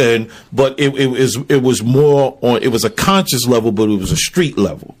 but it was more on. It was a conscious level, but it was a street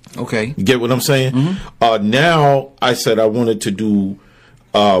level. Okay, you get what I'm saying? Now I said I wanted to do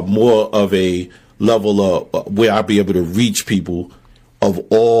more of a level of where I'll be able to reach people of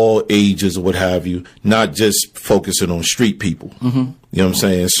all ages or what have you, not just focusing on street people. You know what I'm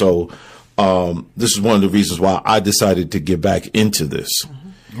saying? So this is one of the reasons why I decided to get back into this.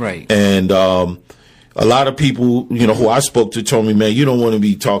 Right. And a lot of people, who I spoke to told me, man, you don't want to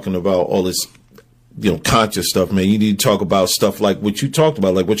be talking about all this, conscious stuff, man. You need to talk about stuff like what you talked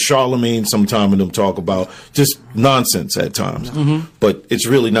about, like what Charlemagne sometime in them talk about, just nonsense at times. But it's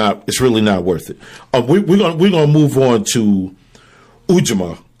really not worth it. We're gonna move on to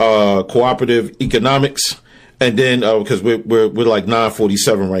Ujamaa, cooperative economics. And then, because we're like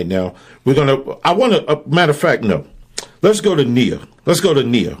 9:47 right now, matter of fact, no. Let's go to Nia.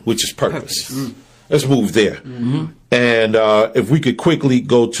 Which is purpose. Let's move there. And if we could quickly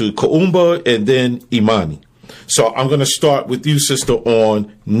go to Kaumba and then Imani. So I'm going to start with you, sister,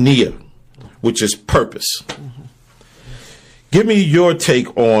 on Nia, which is purpose. Give me your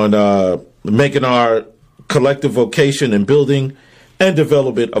take on making our collective vocation and building and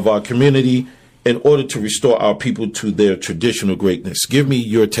development of our community in order to restore our people to their traditional greatness. Give me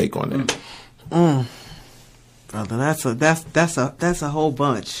your take on that. Brother, that's a whole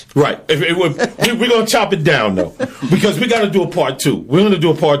bunch. Right. We're going to chop it down, though, because we got to do a part 2. We're going to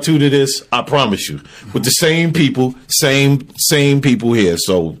do a part 2 to this, I promise you, with the same people, same people here.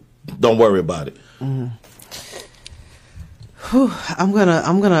 So don't worry about it. Whew, I'm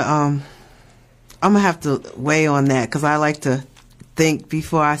gonna have to weigh on that because I like to think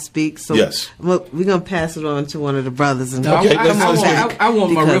before I speak. So yes, we're gonna pass it on to one of the brothers. And okay, I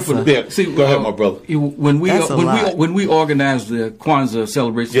want my reference. Go ahead, my brother. When we organized the Kwanzaa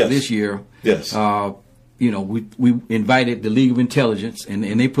celebration this year, we invited the League of Intelligence, and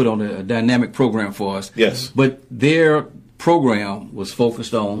they put on a dynamic program for us. Yes, but their program was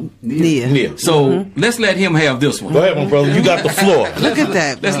focused on Nia. So let's let him have this one. Go ahead, my brother. You got the floor. Look at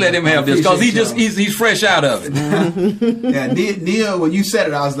that. Let's let him have this because he's fresh out of it. Yeah, Nia, when you said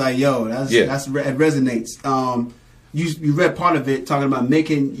it, I was like, yo, it resonates. You read part of it talking about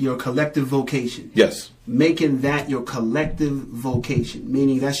making your collective vocation. Yes. Making that your collective vocation,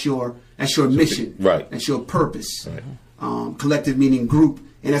 meaning that's your mission. Right. That's your purpose. Right. Collective meaning group.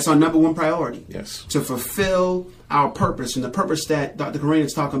 And that's our number one priority. Yes. To fulfill our purpose. And the purpose that Dr. Kareem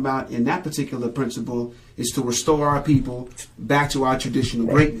is talking about in that particular principle is to restore our people back to our traditional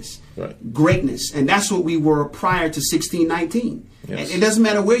greatness. Right. Greatness. And that's what we were prior to 1619. Yes. And it doesn't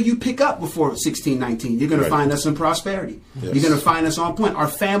matter where you pick up before 1619. You're going to find us in prosperity. Yes. You're going to find us on point. Our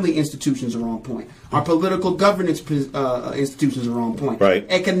family institutions are on point. Our political governance institutions are on point. Right.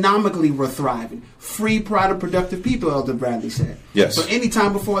 Economically, we're thriving. Free, proud, and productive people, Elder Bradley said. Yes. So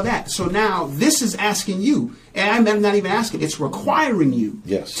anytime before that. So now this is asking you, and I'm not even asking, it's requiring you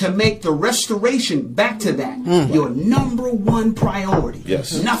to make the restoration back to that your number one priority.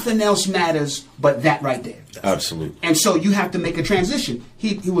 Yes. Nothing else matters but that right there. Absolutely. And so you have to make a transition.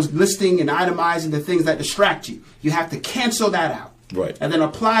 He was listing and itemizing the things that distract you. You have to cancel that out. Right. And then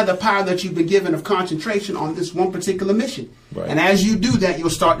apply the power that you've been given of concentration on this one particular mission. Right. And as you do that, you'll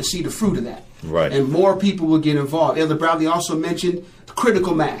start to see the fruit of that. Right. And more people will get involved. Elder Bradley also mentioned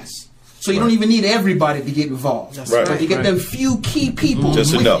critical mass. So you don't even need everybody to get involved. That's right. But you get them few key people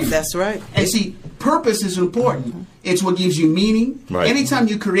just with enough. you. That's right. And see, purpose is important. It's what gives you meaning. Right. Anytime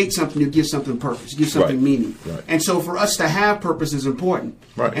you create something, you give something purpose. You give something meaning. Right. And so for us to have purpose is important.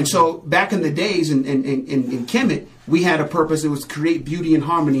 Right. And so back in the days in Kemet, we had a purpose. It was to create beauty and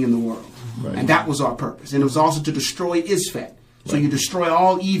harmony in the world. Right. And that was our purpose. And it was also to destroy Isfet. So you destroy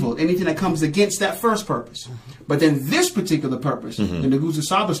all evil, anything that comes against that first purpose. But then this particular purpose, that Nguzo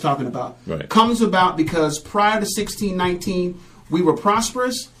Saba's talking about, comes about because prior to 1619, we were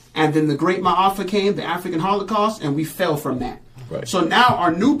prosperous, and then the Great Ma'afa came, the African Holocaust, and we fell from that. Right. So now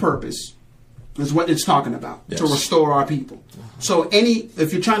our new purpose is what it's talking about, to restore our people. So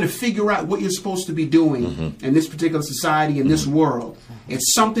if you're trying to figure out what you're supposed to be doing in this particular society, in this world,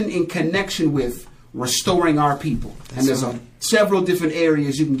 it's something in connection with restoring our people. And there's several different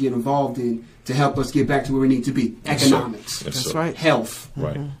areas you can get involved in to help us get back to where we need to be. Economics. That's right. Health.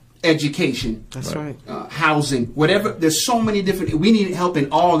 Right. Education. That's right. Housing. Whatever. There's so many different. We need help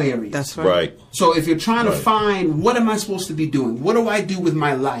in all areas. That's right. Right. So if you're trying to find what am I supposed to be doing? What do I do with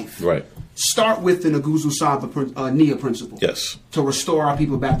my life? Right. Start with the Nguzo Saba Nia principle. Yes. To restore our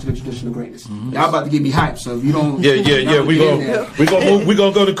people back to the traditional greatness. Y'all about to get me hyped, so if you don't... Yeah. We're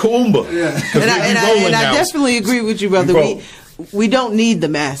gonna go to Kaumba. Yeah. And I definitely agree with you, brother. We don't need the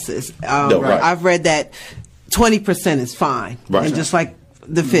masses. I've read that 20% is fine. Right. And just like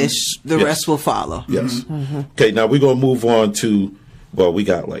the fish, the rest will follow. Yes. Okay, now we're gonna move on to, we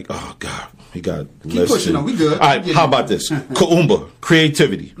got We got Keep pushing on. We good. All right, how about this? Kaumba,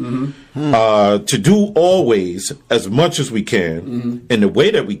 creativity. To do always as much as we can in the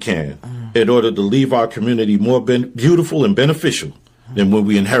way that we can in order to leave our community more beautiful and beneficial than when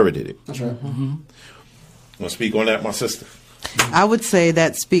we inherited it. That's right. Want to speak on that, my sister? I would say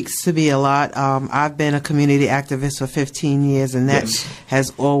that speaks to me a lot. I've been a community activist for 15 years, and that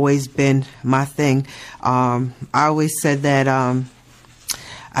has always been my thing. I always said that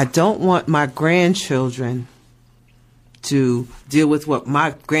I don't want my grandchildren to deal with what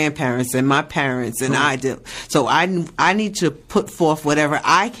my grandparents and my parents and I did. So I need to put forth whatever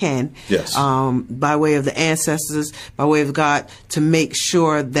I can, by way of the ancestors, by way of God, to make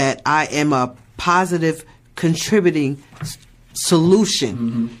sure that I am a positive contributing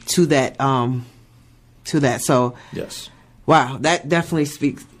solution to that. So wow, that definitely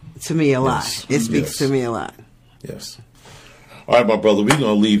speaks to me a lot. It speaks to me a lot. Yes. All right, my brother, we're going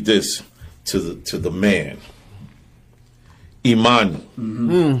to leave this to the man.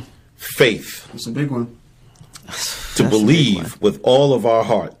 Imani, faith. That's a big one. To believe with all of our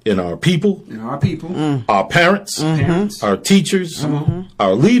heart in our people, our parents, our teachers,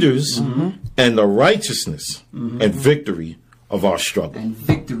 our leaders, and the righteousness and victory of our struggle.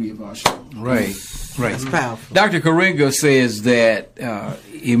 Right. That's powerful. Dr. Karenga says that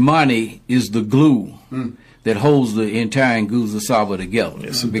Imani is the glue that holds the entire Nguzo Saba together.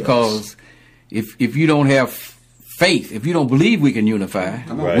 Yes, because if you don't have faith, if you don't believe we can unify,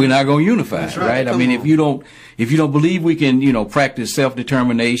 we're not going to unify, right? I mean, if you don't believe we can, practice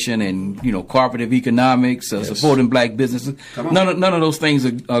self-determination and, cooperative economics, supporting black businesses, none of those things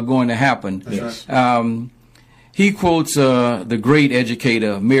are going to happen. He quotes the great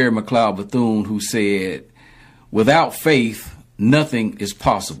educator Mary McLeod Bethune, who said, "Without faith, nothing is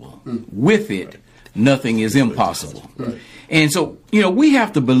possible. With it, nothing is impossible." And so, we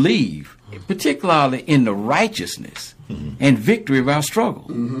have to believe, particularly in the righteousness and victory of our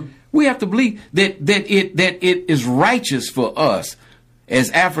struggle. We have to believe that it is righteous for us as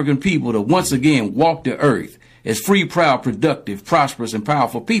African people to once again walk the earth as free, proud, productive, prosperous, and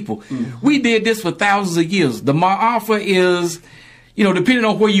powerful people. We did this for thousands of years. The Ma'afa is, depending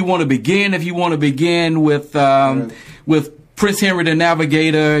on where you want to begin, if you want to begin with Prince Henry the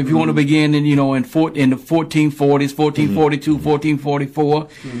Navigator, if you want to begin in the 1440s, 1442, 1444,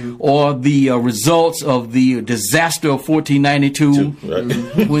 or the results of the disaster of 1492,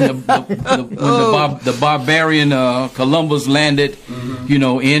 when the barbarian Columbus landed,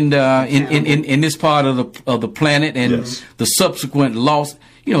 in this part of the planet, and the subsequent loss.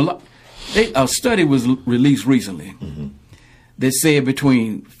 A study was released recently that said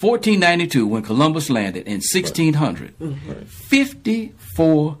between 1492, when Columbus landed, and 1600,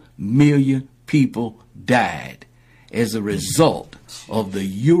 54 million people died as a result of the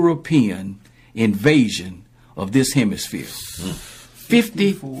European invasion of this hemisphere.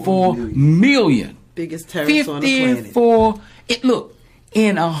 54 million. Biggest terrorists on the planet. Look,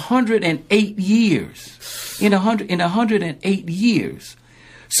 in 108 years. In 108 years.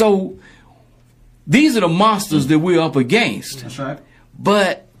 So these are the monsters that we're up against. That's right.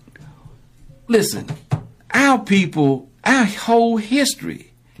 But listen, our people, our whole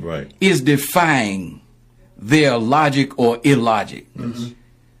history is defying their logic or illogic.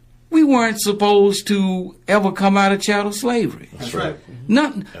 We weren't supposed to ever come out of chattel slavery. That's right.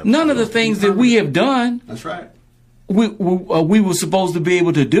 None of the things that we have done. That's right. We were supposed to be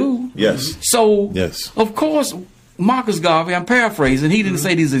able to do. Yes. So, of course, Marcus Garvey, I'm paraphrasing, he didn't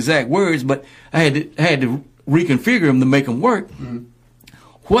say these exact words, but I had to reconfigure them to make them work.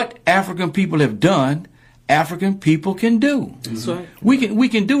 What African people have done, African people can do. That's right. We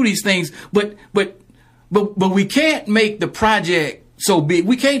can do these things, but we can't make the project so big.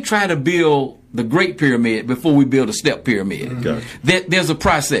 We can't try to build the Great Pyramid before we build a step pyramid. There's a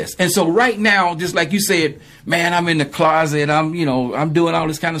process. And so right now, just like you said, man, I'm in the closet, I'm doing all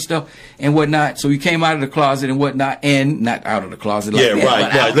this kind of stuff and whatnot. So you came out of the closet and whatnot, and not out of the closet like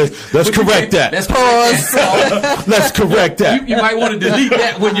that. Let's correct that. Let's pause. Let's correct that. You might want to delete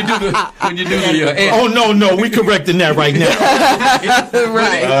that when you do the Oh no, we correcting that right now.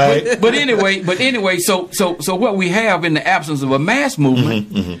 Right. But anyway, so what we have in the absence of a mass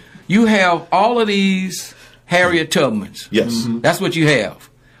movement, you have all of these Harriet Tubmans. Yes. That's what you have.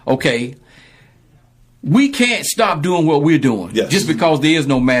 Okay. We can't stop doing what we're doing just because there is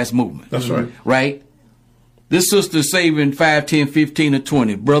no mass movement. That's right. Right? This sister's saving 5, 10, 15, or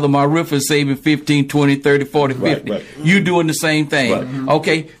 20. Brother Marifa's saving 15, 20, 30, 40, 50. Right. You're doing the same thing.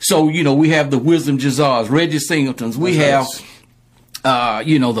 Okay? So, we have the Wisdom Jazars, Reggie Singletons. We have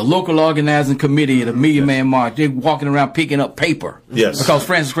the local organizing committee of the Million Man March, they're walking around picking up paper. Yes. Because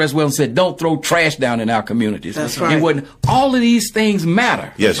Francis Cress Welsing said, don't throw trash down in our communities. That's right. And all of these things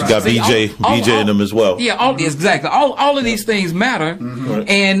matter. Yes, you got BJ in them as well. Yeah, exactly. All of these things matter.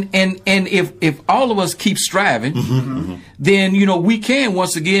 Mm-hmm. And if all of us keep striving, then, we can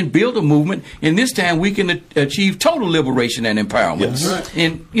once again build a movement. And this time we can achieve total liberation and empowerment. Yes. Right.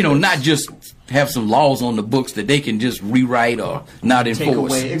 And, not just have some laws on the books that they can just rewrite or not enforce. Take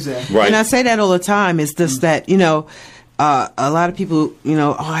away, exactly. Right. And I say that all the time. It's just that, a lot of people,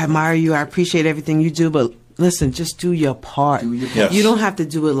 I admire you, I appreciate everything you do, but listen, just do your part. Yes. You don't have to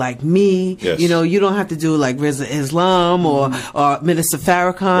do it like me. Yes. You don't have to do it like Reza Islam or Minister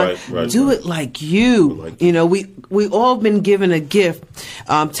Farrakhan. Right, do it like you. We all been given a gift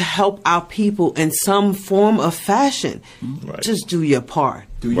to help our people in some form of fashion. Right. Just do your part.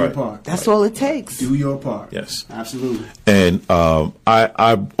 Do your part. That's all it takes. Do your part. Yes. Absolutely. And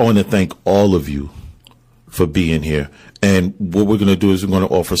I want to thank all of you for being here. And what we're going to do is we're going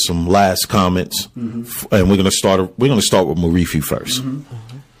to offer some last comments, and we're going to start with Marifi first.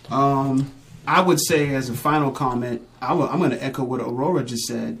 I would say, as a final comment, I'm going to echo what Aurora just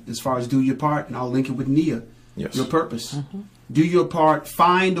said as far as do your part, and I'll link it with Nia. Yes. Your purpose. Do your part.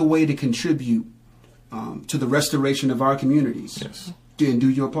 Find a way to contribute to the restoration of our communities. Yes. And do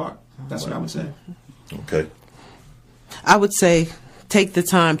your part. That's what I would say. Okay. I would say take the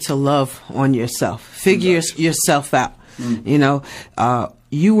time to love on yourself. Figure yourself out.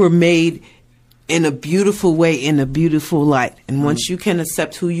 You were made in a beautiful way, in a beautiful light. And once you can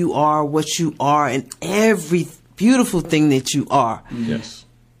accept who you are, what you are, and every beautiful thing that you are, Yes.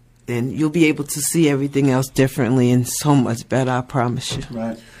 then you'll be able to see everything else differently and so much better, I promise you.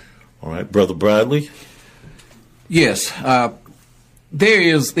 Right. All right, Brother Bradley. Yes.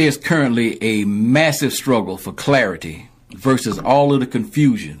 There's currently a massive struggle for clarity versus all of the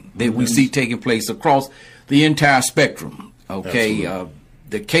confusion that we see taking place across the entire spectrum. Okay,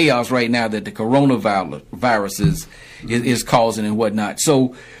 the chaos right now that the coronavirus is causing and whatnot.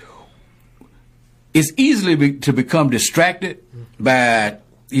 So it's easily to become distracted by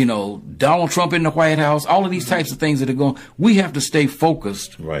Donald Trump in the White House, all of these types of things that are going. We have to stay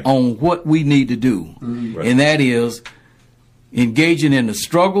focused on what we need to do, and that is engaging in the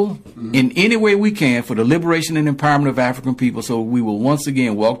struggle in any way we can for the liberation and empowerment of African people, so we will once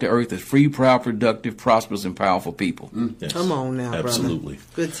again walk the earth as free, proud, productive, prosperous, and powerful people. Yes. Come on now, Absolutely.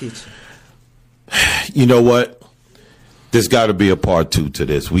 brother. Good teacher. You know what? There's got to be a part 2 to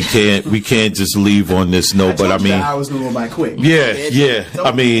this. We can't just leave on this note. But I mean, the hours going by quick. Yeah.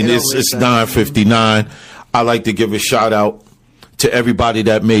 I mean, it's 9:59. I like to give a shout out to everybody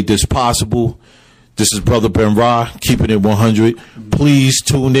that made this possible. This is Brother Ben Ra, keeping it 100. Please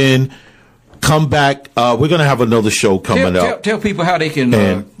tune in. Come back. We're going to have another show coming up. Tell people how they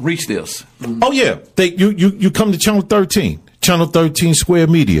can reach this. Oh, yeah. You come to Channel 13. Channel 13 Square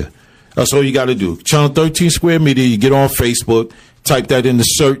Media. That's all you got to do. Channel 13 Square Media. You get on Facebook. Type that in the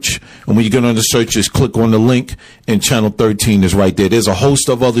search. And when you get on the search, just click on the link. And Channel 13 is right there. There's a host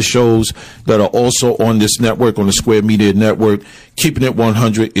of other shows that are also on this network, on the Square Media Network. Keeping It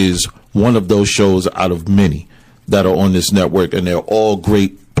 100 is one of those shows out of many that are on this network, and they're all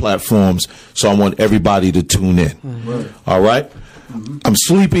great platforms. So I want everybody to tune in. All right. I'm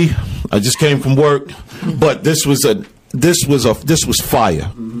sleepy. I just came from work, but this was fire,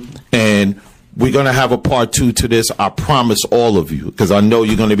 and we're gonna have a part 2 to this. I promise all of you, because I know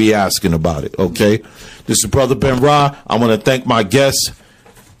you're gonna be asking about it. Okay. This is Brother Ben Ra. I want to thank my guests.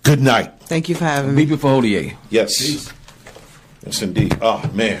 Good night. Thank you for having me. Bibi Fahodier. Yes. Peace. Yes, indeed. Oh,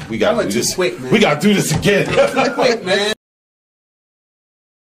 man. We got to do this. Quick, man. We got to do this again. Quick, man.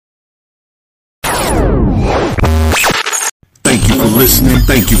 Thank you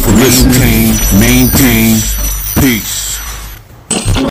for listening. Maintain. Peace.